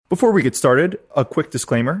Before we get started, a quick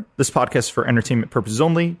disclaimer. This podcast is for entertainment purposes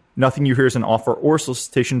only. Nothing you hear is an offer or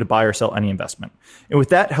solicitation to buy or sell any investment. And with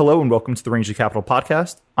that, hello and welcome to the Rangeley Capital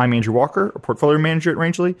Podcast. I'm Andrew Walker, a portfolio manager at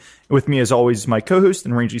Rangeley. And with me, as always, is my co-host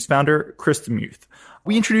and Rangeley's founder, Chris Demuth.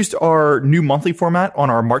 We introduced our new monthly format on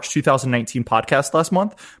our March 2019 podcast last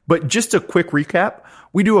month. But just a quick recap.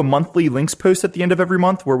 We do a monthly links post at the end of every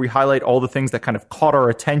month where we highlight all the things that kind of caught our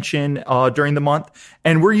attention during the month.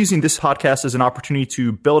 And we're using this podcast as an opportunity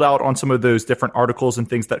to build out on some of those different articles and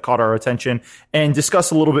things that caught our attention and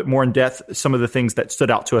discuss a little bit more in depth some of the things that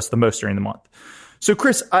stood out to us the most during the month. So,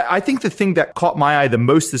 Chris, I think the thing that caught my eye the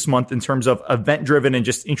most this month in terms of event-driven and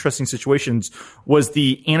just interesting situations was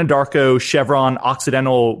the Anadarko Chevron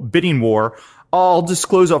Occidental bidding war. I'll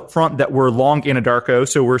disclose up front that we're long Anadarko,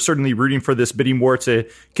 so we're certainly rooting for this bidding war to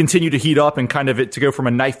continue to heat up and kind of it to go from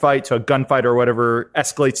a knife fight to a gunfight or whatever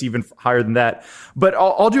escalates even higher than that. But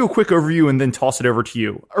I'll do a quick overview and then toss it over to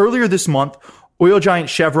you. Earlier this month, oil giant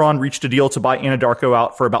Chevron reached a deal to buy Anadarko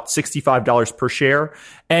out for about $65 per share.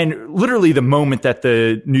 And literally the moment that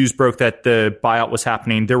the news broke that the buyout was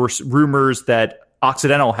happening, there were rumors that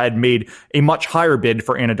Occidental had made a much higher bid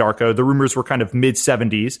for Anadarko. The rumors were kind of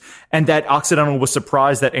mid-70s, and that Occidental was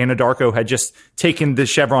surprised that Anadarko had just taken the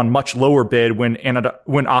Chevron much lower bid when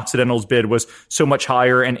Occidental's bid was so much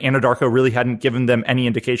higher, and Anadarko really hadn't given them any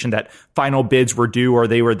indication that final bids were due or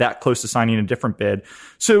they were that close to signing a different bid.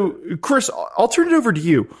 So, Chris, I'll turn it over to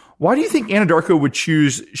you. Why do you think Anadarko would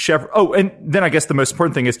choose Chevron? Oh, and then I guess the most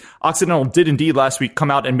important thing is Occidental did indeed last week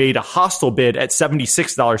come out and made a hostile bid at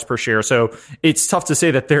 $76 per share. So it's tough to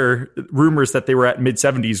say that their rumors that they were at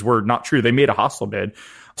mid-70s were not true. They made a hostile bid.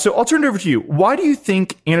 So I'll turn it over to you. Why do you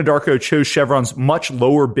think Anadarko chose Chevron's much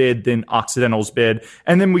lower bid than Occidental's bid?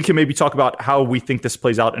 And then we can maybe talk about how we think this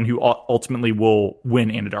plays out and who ultimately will win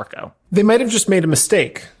Anadarko. They might have just made a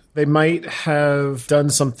mistake. They might have done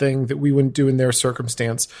something that we wouldn't do in their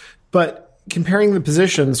circumstance. But comparing the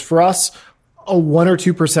positions, for us, a 1 or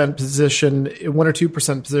 2%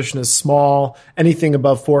 position is small. Anything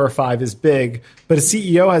above 4 or 5 is big. But a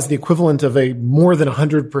CEO has the equivalent of a more than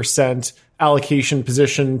 100% allocation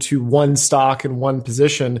position to one stock and one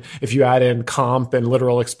position if you add in comp and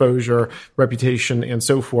literal exposure, reputation, and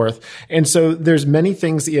so forth. And so there's many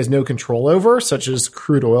things that he has no control over, such as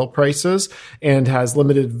crude oil prices, and has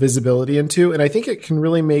limited visibility into. And I think it can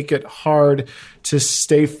really make it hard to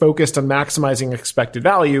stay focused on maximizing expected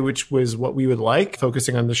value, which was what we would like,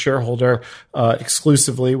 focusing on the shareholder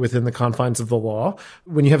exclusively within the confines of the law.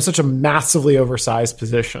 When you have such a massively oversized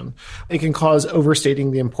position, it can cause overstating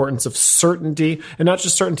the importance of certainty, and not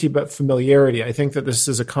just certainty, but familiarity. I think that this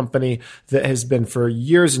is a company that has been for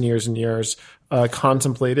years and years and years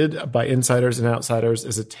contemplated by insiders and outsiders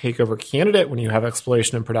as a takeover candidate. When you have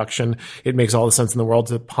exploration and production, it makes all the sense in the world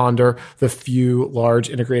to ponder the few large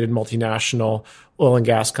integrated multinational oil and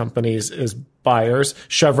gas companies as buyers.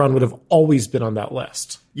 Chevron would have always been on that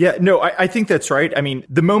list. Yeah, no, I think that's right. I mean,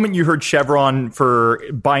 the moment you heard Chevron for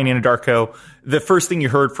buying Anadarko, the first thing you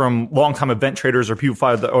heard from longtime event traders or people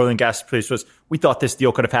following the oil and gas space was, we thought this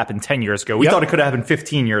deal could have happened 10 years ago. We thought it could have happened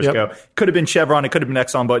 15 years ago. It could have been Chevron. It could have been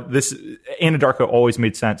Exxon, but this Anadarko always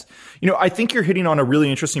made sense. You know, I think you're hitting on a really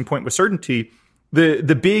interesting point with certainty.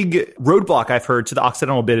 The big roadblock I've heard to the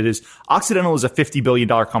Occidental bid is Occidental is a $50 billion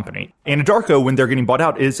company. Anadarko, when they're getting bought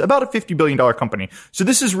out, is about a $50 billion company. So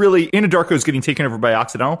this is really, Anadarko is getting taken over by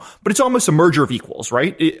Occidental, but it's almost a merger of equals,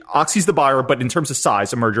 right? Oxy's the buyer, but in terms of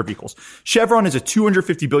size, a merger of equals. Chevron is a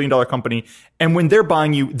 $250 billion company. And when they're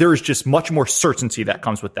buying you, there is just much more certainty that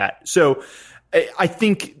comes with that. So I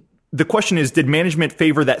think the question is, did management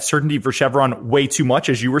favor that certainty for Chevron way too much,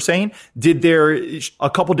 as you were saying? Did there, a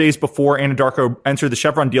couple days before Anadarko entered the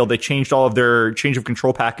Chevron deal, they changed all of their change of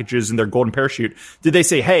control packages and their golden parachute? Did they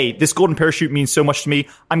say, hey, this golden parachute means so much to me,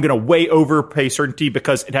 I'm going to way overpay certainty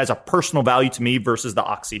because it has a personal value to me versus the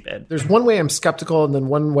Oxy bid? There's one way I'm skeptical, and then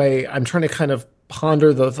one way I'm trying to kind of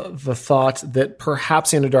ponder the thought that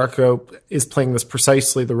perhaps Anadarko is playing this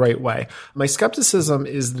precisely the right way. My skepticism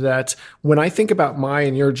is that when I think about my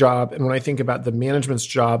and your job, and when I think about the management's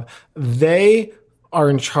job, they are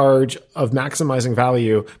in charge of maximizing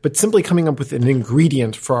value, but simply coming up with an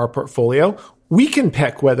ingredient for our portfolio. We can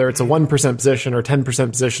pick whether it's a 1% position or 10%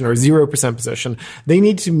 position or 0% position. They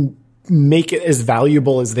need to make it as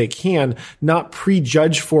valuable as they can, not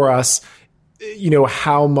prejudge for us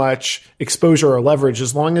how much exposure or leverage,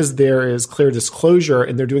 as long as there is clear disclosure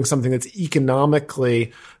and they're doing something that's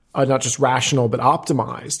economically not just rational, but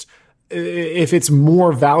optimized. If it's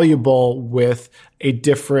more valuable with a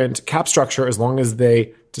different cap structure, as long as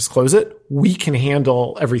they disclose it. We can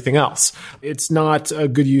handle everything else. It's not a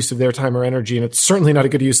good use of their time or energy, and it's certainly not a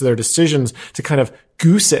good use of their decisions to kind of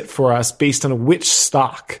goose it for us based on which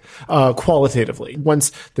stock qualitatively.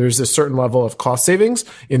 Once there's a certain level of cost savings,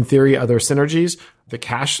 in theory, other synergies, the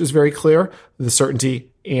cash is very clear, the certainty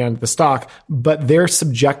and the stock, but their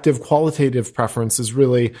subjective qualitative preference is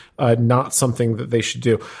really not something that they should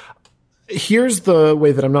do. Here's the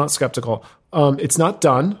way that I'm not skeptical. It's not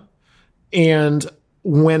done. And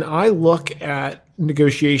when I look at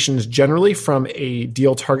negotiations generally from a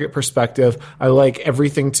deal target perspective, I like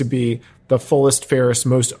everything to be the fullest, fairest,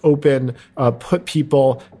 most open, put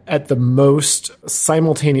people at the most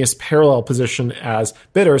simultaneous parallel position as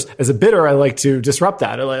bidders. As a bidder, I like to disrupt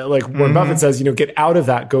that. Like Warren Buffett says, get out of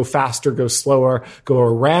that, go faster, go slower, go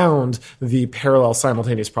around the parallel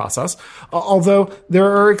simultaneous process. Although there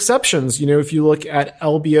are exceptions. If you look at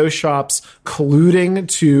LBO shops colluding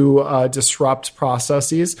to disrupt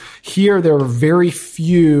processes, here there are very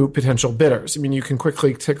few potential bidders. You can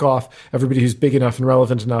quickly tick off everybody who's big enough and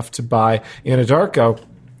relevant enough to buy Anadarko.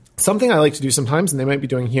 Something I like to do sometimes, and they might be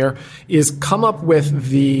doing here, is come up with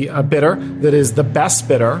the bidder that is the best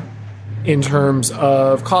bidder in terms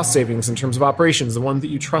of cost savings, in terms of operations, the one that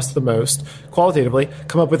you trust the most qualitatively,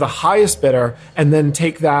 come up with the highest bidder, and then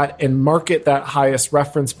take that and market that highest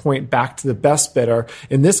reference point back to the best bidder.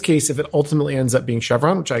 In this case, if it ultimately ends up being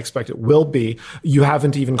Chevron, which I expect it will be, you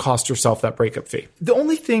haven't even cost yourself that breakup fee. The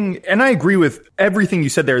only thing, and I agree with everything you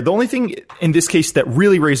said there, the only thing in this case that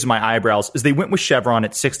really raises my eyebrows is they went with Chevron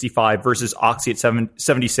at 65 versus Oxy at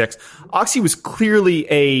 76. Oxy was clearly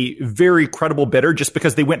a very credible bidder just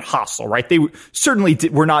because they went hostile, right? They certainly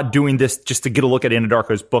were not doing this just to get a look at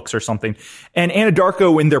Anadarko's books or something. And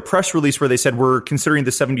Anadarko, in their press release where they said we're considering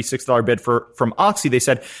the $76 bid from Oxy, they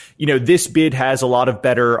said, this bid has a lot of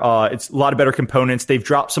better, it's a lot of better components. They've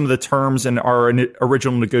dropped some of the terms in our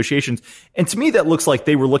original negotiations. And to me, that looks like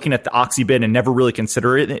they were looking at the Oxy bid and never really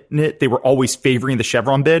considering it. They were always favoring the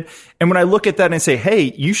Chevron bid. And when I look at that and say,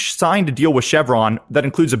 hey, you signed a deal with Chevron that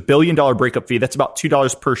includes $1 billion breakup fee, that's about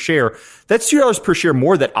 $2 per share. That's $2 per share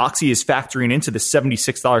more that Oxy is factoring into the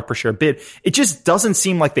 $76 per share bid. It just doesn't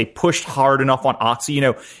seem like they pushed hard enough on Oxy.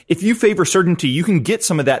 If you favor certainty, you can get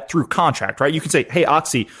some of that through contract, right? You can say, hey,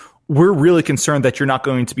 Oxy, we're really concerned that you're not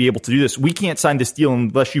going to be able to do this. We can't sign this deal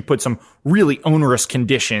unless you put some really onerous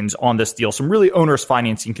conditions on this deal, some really onerous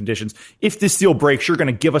financing conditions. If this deal breaks, you're going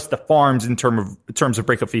to give us the farms in terms of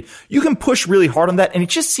breakup fee. You can push really hard on that. And it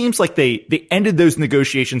just seems like they ended those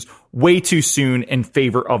negotiations way too soon in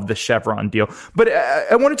favor of the Chevron deal. But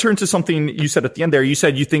I want to turn to something you said at the end there. You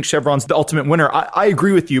said you think Chevron's the ultimate winner. I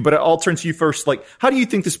agree with you, but I'll turn to you first. How do you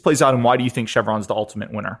think this plays out and why do you think Chevron's the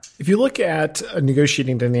ultimate winner? If you look at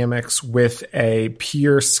negotiating dynamics with a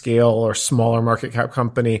peer scale or smaller market cap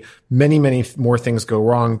company, many more things go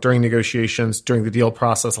wrong during negotiations, during the deal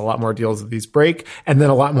process. A lot more deals of these break, and then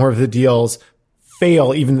a lot more of the deals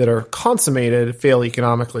fail, even that are consummated, fail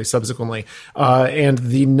economically subsequently. And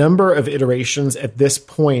the number of iterations at this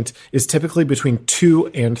point is typically between 2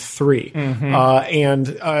 and 3.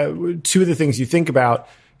 And two of the things you think about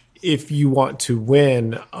if you want to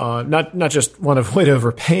win, not just want to avoid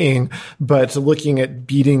overpaying, but looking at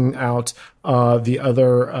beating out the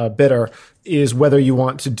other bidder, is whether you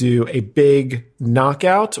want to do a big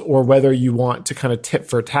knockout or whether you want to kind of tit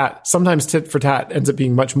for tat. Sometimes tit for tat ends up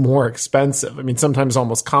being much more expensive. Sometimes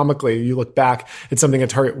almost comically, you look back at something a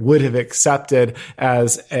target would have accepted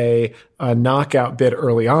as a knockout bid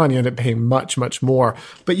early on, you end up paying much, much more.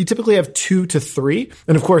 But you typically have 2 to 3.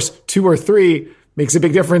 And of course, 2 or 3 makes a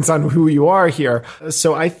big difference on who you are here.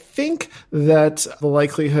 So I think that the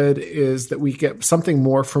likelihood is that we get something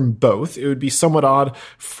more from both. It would be somewhat odd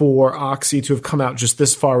for Oxy to have come out just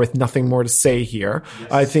this far with nothing more to say here.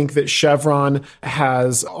 Yes. I think that Chevron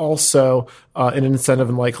has also an incentive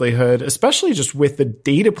and likelihood, especially just with the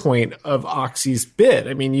data point of Oxy's bid.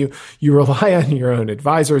 You rely on your own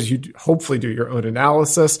advisors. You hopefully do your own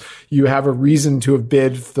analysis. You have a reason to have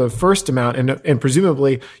bid the first amount, and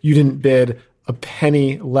presumably you didn't bid a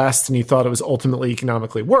penny less than you thought it was ultimately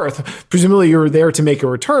economically worth. Presumably you're there to make a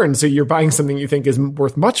return, so you're buying something you think is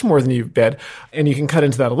worth much more than you've bid, and you can cut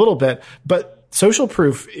into that a little bit. But social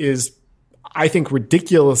proof is, I think,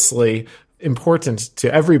 ridiculously important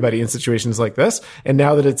to everybody in situations like this. And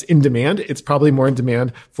now that it's in demand, it's probably more in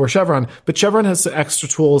demand for Chevron. But Chevron has extra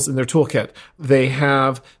tools in their toolkit. They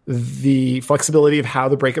have the flexibility of how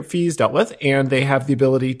the breakup fee is dealt with, and they have the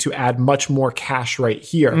ability to add much more cash right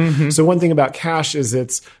here. So one thing about cash is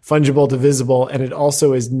it's fungible, divisible, and it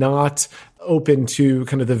also is not open to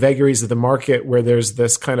kind of the vagaries of the market where there's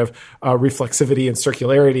this kind of reflexivity and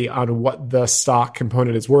circularity on what the stock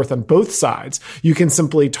component is worth on both sides. You can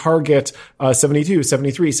simply target 72,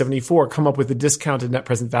 73, 74, come up with a discounted net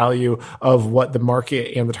present value of what the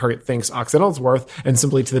market and the target thinks Occidental is worth, and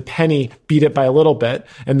simply to the penny beat it by a little bit,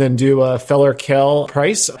 and then do a fell or kill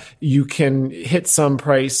price. You can hit some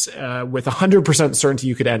price with 100% certainty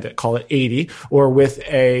you could end it, call it 80, or with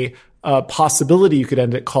a possibility you could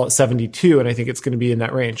end it, call it 72, and I think it's going to be in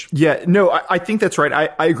that range. Yeah, no, I think that's right.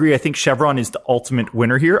 I agree. I think Chevron is the ultimate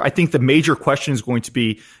winner here. I think the major question is going to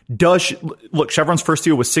be, look, Chevron's first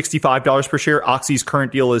deal was $65 per share. Oxy's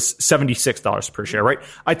current deal is $76 per share, right?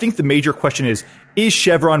 I think the major question is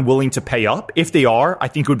Chevron willing to pay up? If they are, I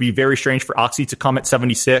think it would be very strange for Oxy to come at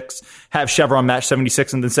 76, have Chevron match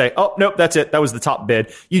 76, and then say, oh, nope, that's it. That was the top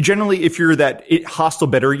bid. You generally, if you're that hostile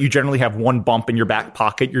bidder, you generally have one bump in your back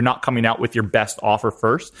pocket. You're not coming out with your best offer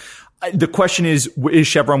first. The question is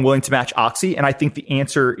Chevron willing to match Oxy? And I think the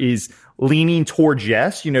answer is leaning towards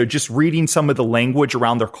yes. Just reading some of the language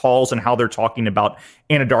around their calls and how they're talking about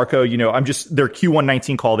Anadarko, their Q1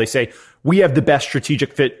 19 call, they say, we have the best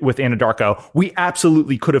strategic fit with Anadarko. We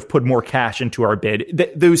absolutely could have put more cash into our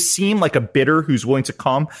bid. Those seem like a bidder who's willing to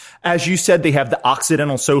come. As you said, they have the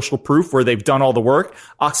Occidental social proof where they've done all the work.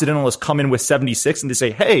 Occidental has come in with 76 and they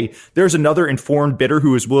say, hey, there's another informed bidder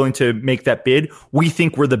who is willing to make that bid. We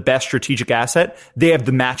think we're the best strategic asset. They have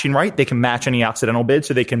the matching right. They can match any Occidental bid,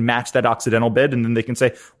 so they can match that Occidental bid, and then they can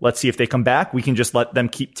say, let's see if they come back. We can just let them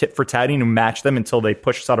keep tit for tatting and match them until they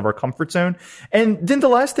push us out of our comfort zone. And then the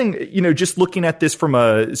last thing, just looking at this from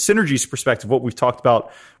a synergies perspective, what we've talked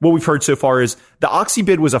about, what we've heard so far is the Oxy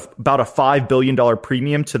bid was about a $5 billion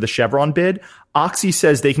premium to the Chevron bid. Oxy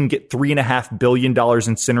says they can get $3.5 billion in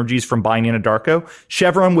synergies from buying Anadarko.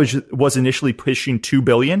 Chevron was initially pushing $2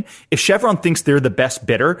 billion. If Chevron thinks they're the best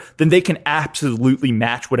bidder, then they can absolutely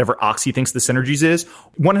match whatever Oxy thinks the synergies is.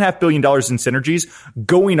 $1.5 billion in synergies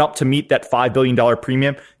going up to meet that $5 billion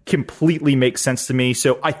premium completely makes sense to me.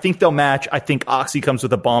 So I think they'll match. I think Oxy comes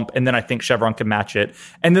with a bump, and then I think Chevron can match it.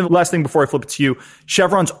 And then the last thing before I flip it to you,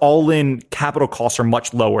 Chevron's all-in capital costs are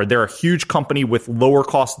much lower. They're a huge company with lower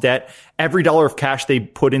cost debt. Every dollar of cash they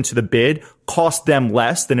put into the bid cost them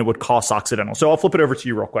less than it would cost Occidental. So I'll flip it over to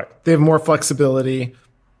you real quick. They have more flexibility.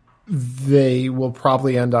 They will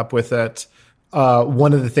probably end up with it.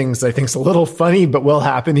 One of the things I think is a little funny, but will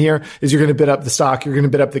happen here, is you're going to bid up the stock, you're going to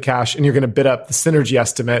bid up the cash, and you're going to bid up the synergy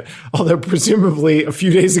estimate. Although presumably a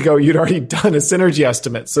few days ago, you'd already done a synergy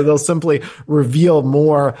estimate. So they'll simply reveal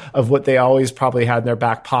more of what they always probably had in their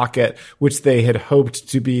back pocket, which they had hoped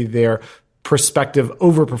to be their prospective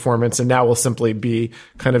overperformance, and now will simply be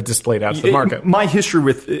kind of displayed out to the market. My history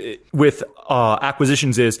with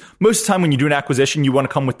acquisitions is most of the time when you do an acquisition, you want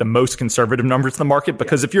to come with the most conservative numbers in the market,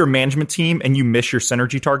 because if you're a management team and you miss your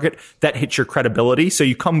synergy target, that hits your credibility. So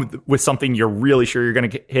you come with something you're really sure you're going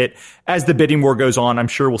to hit. As the bidding war goes on, I'm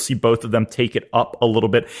sure we'll see both of them take it up a little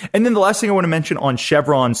bit. And then the last thing I want to mention on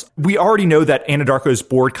Chevron's, we already know that Anadarko's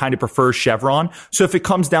board kind of prefers Chevron. So if it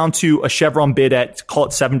comes down to a Chevron bid at, call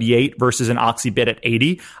it 78 versus an Oxy bid at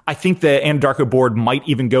 80, I think the Anadarko board might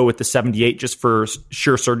even go with the 78 just for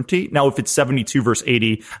sure certainty. Now, if it's 72 versus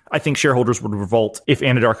 80, I think shareholders would revolt if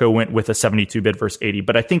Anadarko went with a 72 bid versus 80.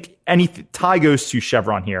 But I think any tie goes to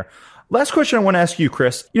Chevron here. Last question I want to ask you,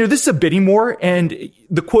 Chris. This is a bidding war, and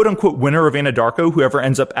the quote-unquote winner of Anadarko, whoever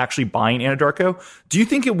ends up actually buying Anadarko, do you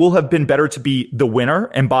think it will have been better to be the winner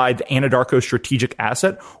and buy the Anadarko strategic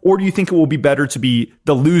asset, or do you think it will be better to be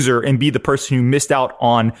the loser and be the person who missed out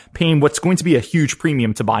on paying what's going to be a huge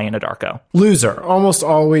premium to buy Anadarko? Loser, almost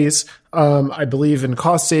always. I believe in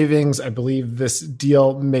cost savings. I believe this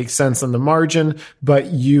deal makes sense on the margin, but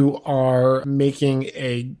you are making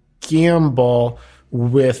a gamble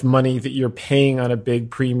with money that you're paying on a big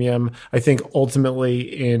premium. I think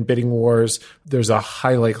ultimately in bidding wars, there's a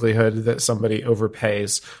high likelihood that somebody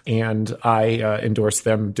overpays, and I endorse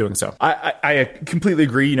them doing so. I completely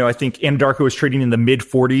agree. I think Anadarko was trading in the mid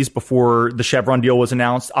 40s before the Chevron deal was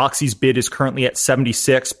announced. Oxy's bid is currently at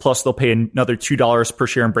 76, plus they'll pay another $2 per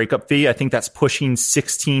share in breakup fee. I think that's pushing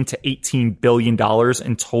 $16 to $18 billion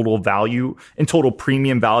in total value, in total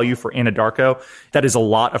premium value for Anadarko. That is a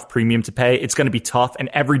lot of premium to pay. It's going to be tough. And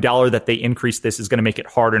every dollar that they increase this is going to make it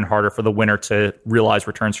harder and harder for the winner to realize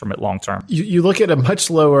returns from it long term. You look at a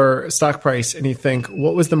much lower stock price and you think,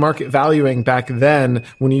 what was the market valuing back then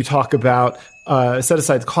when you talk about, set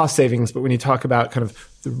aside cost savings, but when you talk about kind of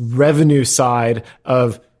the revenue side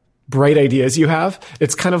of bright ideas you have.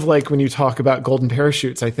 It's kind of like when you talk about golden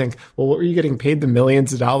parachutes. I think, well, what were you getting paid the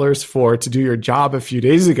millions of dollars for to do your job a few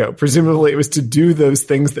days ago? Presumably it was to do those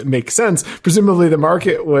things that make sense. Presumably the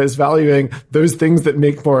market was valuing those things that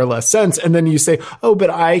make more or less sense. And then you say, oh, but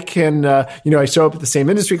I can, I show up at the same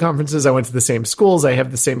industry conferences. I went to the same schools. I have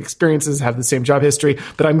the same experiences, have the same job history,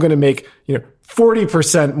 but I'm going to make,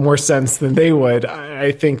 40% more sense than they would.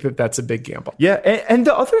 I think that that's a big gamble. Yeah. And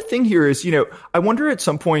the other thing here is, I wonder at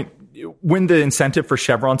some point when the incentive for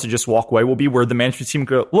Chevron to just walk away will be where the management team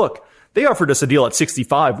go, look, they offered us a deal at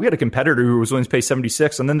 65. We had a competitor who was willing to pay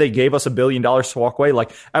 76, and then they gave us $1 billion to walk away.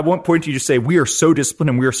 Like, at one point, you just say, we are so disciplined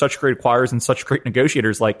and we are such great acquirers and such great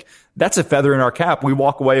negotiators. Like, that's a feather in our cap. We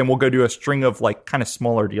walk away and we'll go do a string of kind of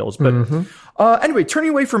smaller deals. But anyway, turning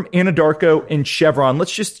away from Anadarko and Chevron,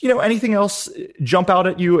 let's just, anything else jump out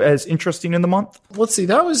at you as interesting in the month? Let's see.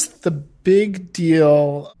 That was the big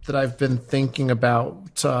deal that I've been thinking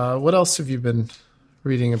about. What else have you been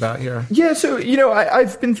reading about here? Yeah, so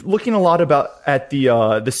I've been looking a lot at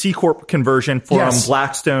the C Corp conversion from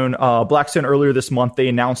Blackstone. Blackstone earlier this month, they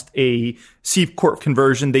announced a C Corp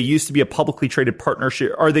conversion. They used to be a publicly traded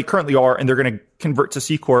partnership, or they currently are, and they're going to convert to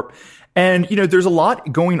C Corp. And there's a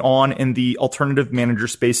lot going on in the alternative manager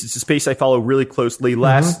space. It's a space I follow really closely.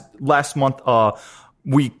 Last month,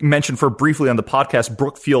 we mentioned briefly on the podcast,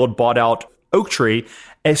 Brookfield bought out Oaktree.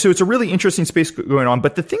 And so it's a really interesting space going on.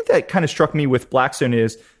 But the thing that kind of struck me with Blackstone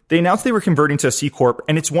is they announced they were converting to a C Corp.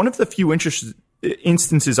 And it's one of the few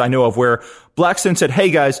instances I know of where Blackstone said,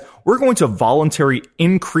 hey guys, we're going to voluntarily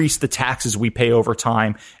increase the taxes we pay over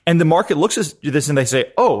time. And the market looks at this and they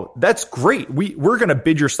say, oh, that's great. We're going to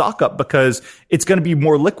bid your stock up because it's going to be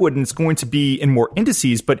more liquid and it's going to be in more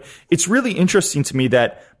indices. But it's really interesting to me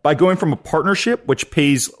that by going from a partnership, which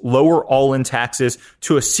pays lower all-in taxes,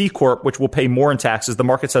 to a C Corp, which will pay more in taxes, the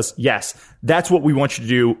market says, yes, that's what we want you to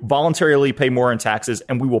do. Voluntarily pay more in taxes,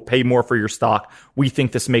 and we will pay more for your stock. We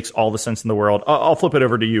think this makes all the sense in the world. I'll flip it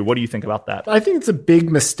over to you. What do you think about that? I think it's a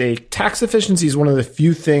big mistake. Tax efficiency is one of the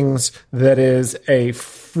few things that is a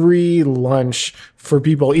free lunch for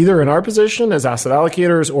people either in our position as asset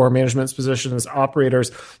allocators or management's position as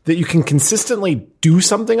operators that you can consistently do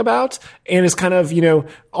something about. And it's kind of,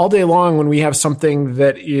 all day long when we have something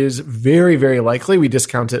that is very, very likely, we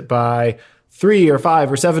discount it by 3 or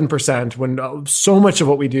 5 or 7%, when so much of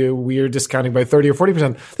what we do, we are discounting by 30 or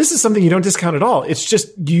 40%. This is something you don't discount at all. It's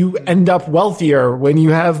just you end up wealthier when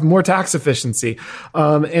you have more tax efficiency.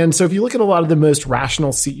 And so if you look at a lot of the most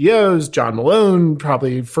rational CEOs, John Malone,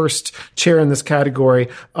 probably first chair in this category,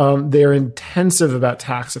 they're intensive about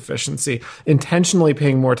tax efficiency. Intentionally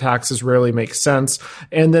paying more taxes rarely makes sense.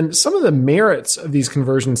 And then some of the merits of these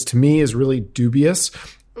conversions to me is really dubious.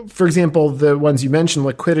 For example, the ones you mentioned,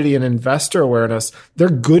 liquidity and investor awareness, they're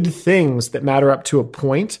good things that matter up to a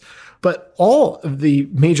point. But all of the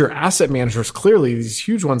major asset managers, clearly these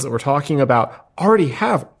huge ones that we're talking about, already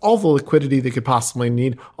have all the liquidity they could possibly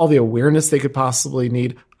need, all the awareness they could possibly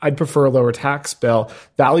need. I'd prefer a lower tax bill.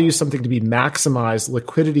 Value is something to be maximized.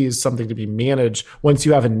 Liquidity is something to be managed. Once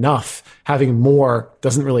you have enough, having more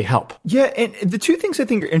doesn't really help. Yeah, and the two things I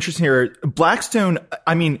think are interesting here, Blackstone,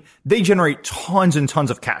 they generate tons and tons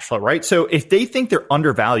of cash flow, right? So if they think they're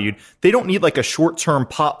undervalued, they don't need like a short-term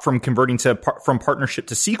pop from converting from partnership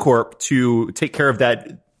to C Corp to take care of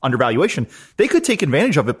that undervaluation. They could take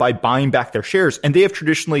advantage of it by buying back their shares, and they have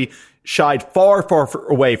traditionally shied far, far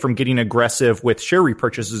away from getting aggressive with share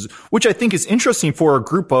repurchases, which I think is interesting for a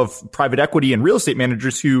group of private equity and real estate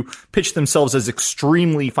managers who pitch themselves as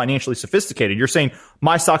extremely financially sophisticated. You're saying,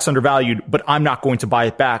 my stock's undervalued, but I'm not going to buy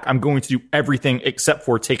it back. I'm going to do everything except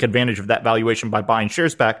for take advantage of that valuation by buying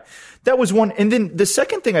shares back. That was one. And then the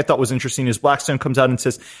second thing I thought was interesting is Blackstone comes out and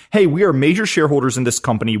says, hey, we are major shareholders in this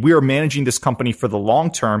company. We are managing this company for the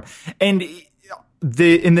long term. And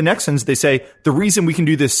in the next sentence, they say the reason we can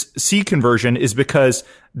do this C conversion is because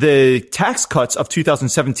the tax cuts of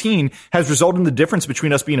 2017 has resulted in the difference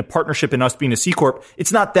between us being a partnership and us being a C Corp.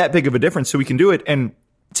 It's not that big of a difference, so we can do it. And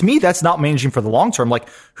to me, that's not managing for the long term. Like,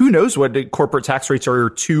 who knows what the corporate tax rates are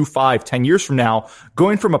 2, 5, 10 years from now?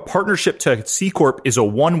 Going from a partnership to C Corp is a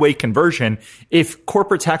one-way conversion. If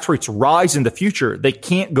corporate tax rates rise in the future, they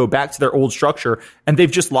can't go back to their old structure, and they've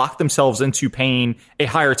just locked themselves into paying a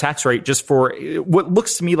higher tax rate just for what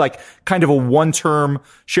looks to me like kind of a one-term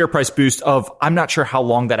share price boost of, I'm not sure how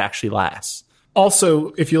long that actually lasts.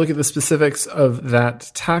 Also, if you look at the specifics of that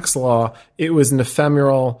tax law, it was an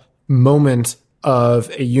ephemeral moment of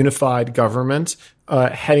a unified government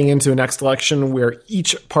heading into a next election where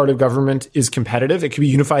each part of government is competitive. It could be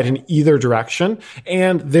unified in either direction.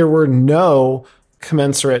 And there were no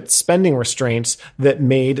commensurate spending restraints that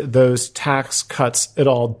made those tax cuts at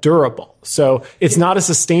all durable. So it's not a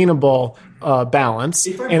sustainable balance,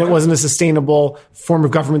 and it wasn't a sustainable form of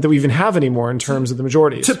government that we even have anymore in terms of the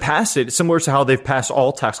majorities. To pass it, similar to how they've passed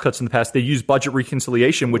all tax cuts in the past, they use budget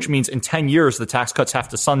reconciliation, which means in 10 years, the tax cuts have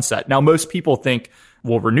to sunset. Now, most people think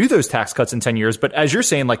we'll renew those tax cuts in 10 years, but as you're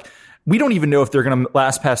saying, like, we don't even know if they're going to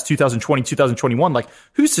last past 2020, 2021. Like,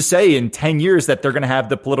 who's to say in 10 years that they're going to have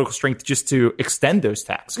the political strength just to extend those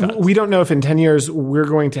tax cuts? We don't know if in 10 years we're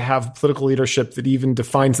going to have political leadership that even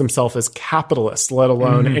defines themselves as capitalist, let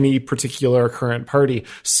alone any particular current party.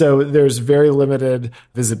 So there's very limited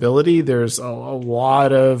visibility. There's a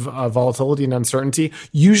lot of volatility and uncertainty.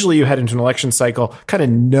 Usually you head into an election cycle kind of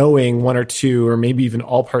knowing one or two or maybe even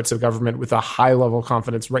all parts of government with a high level of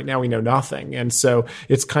confidence. Right now we know nothing. And so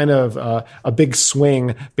it's kind of a big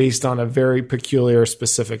swing based on a very peculiar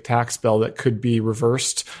specific tax bill that could be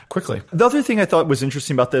reversed quickly. The other thing I thought was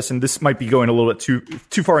interesting about this, and this might be going a little bit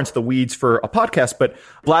too far into the weeds for a podcast, but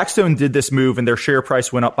Blackstone did this move and their share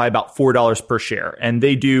price went up by about $4 per share. And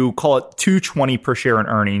they do call it $2.20 per share in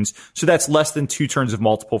earnings. So that's less than 2 turns of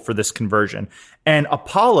multiple for this conversion. And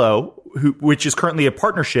Apollo, which is currently a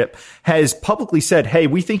partnership, has publicly said, hey,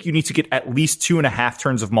 we think you need to get at least 2.5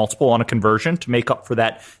 turns of multiple on a conversion to make up for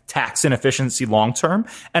that tax inefficiency long term.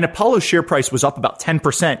 And Apollo's share price was up about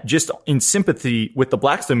 10% just in sympathy with the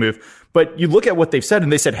Blackstone move. But you look at what they've said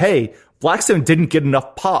and they said, hey, Blackstone didn't get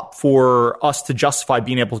enough pop for us to justify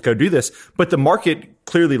being able to go do this. But the market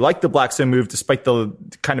clearly liked the Blackstone move despite the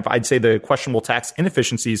kind of, I'd say, the questionable tax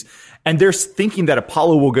inefficiencies. And they're thinking that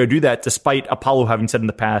Apollo will go do that despite Apollo having said in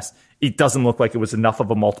the past, it doesn't look like it was enough of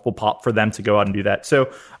a multiple pop for them to go out and do that.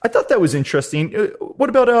 So I thought that was interesting. What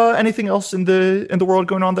about anything else in the world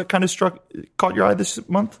going on that kind of caught your eye this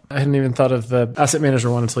month? I hadn't even thought of the asset manager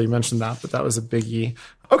one until you mentioned that, but that was a biggie.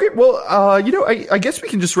 Okay, well, I guess we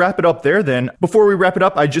can just wrap it up there then. Before we wrap it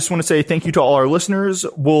up, I just want to say thank you to all our listeners.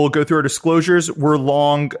 We'll go through our disclosures. We're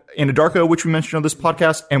long Anadarko, which we mentioned on this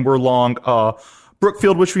podcast, and we're long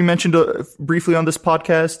Brookfield, which we mentioned briefly on this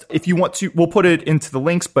podcast. If you want to, we'll put it into the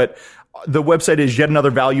links, but the website is Yet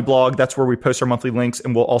Another Value Blog. That's where we post our monthly links,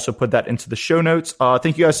 and we'll also put that into the show notes.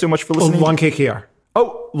 Thank you guys so much for listening. Long KKR.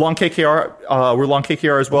 Oh, long KKR. We're long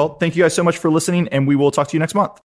KKR as well. Thank you guys so much for listening, and we will talk to you next month.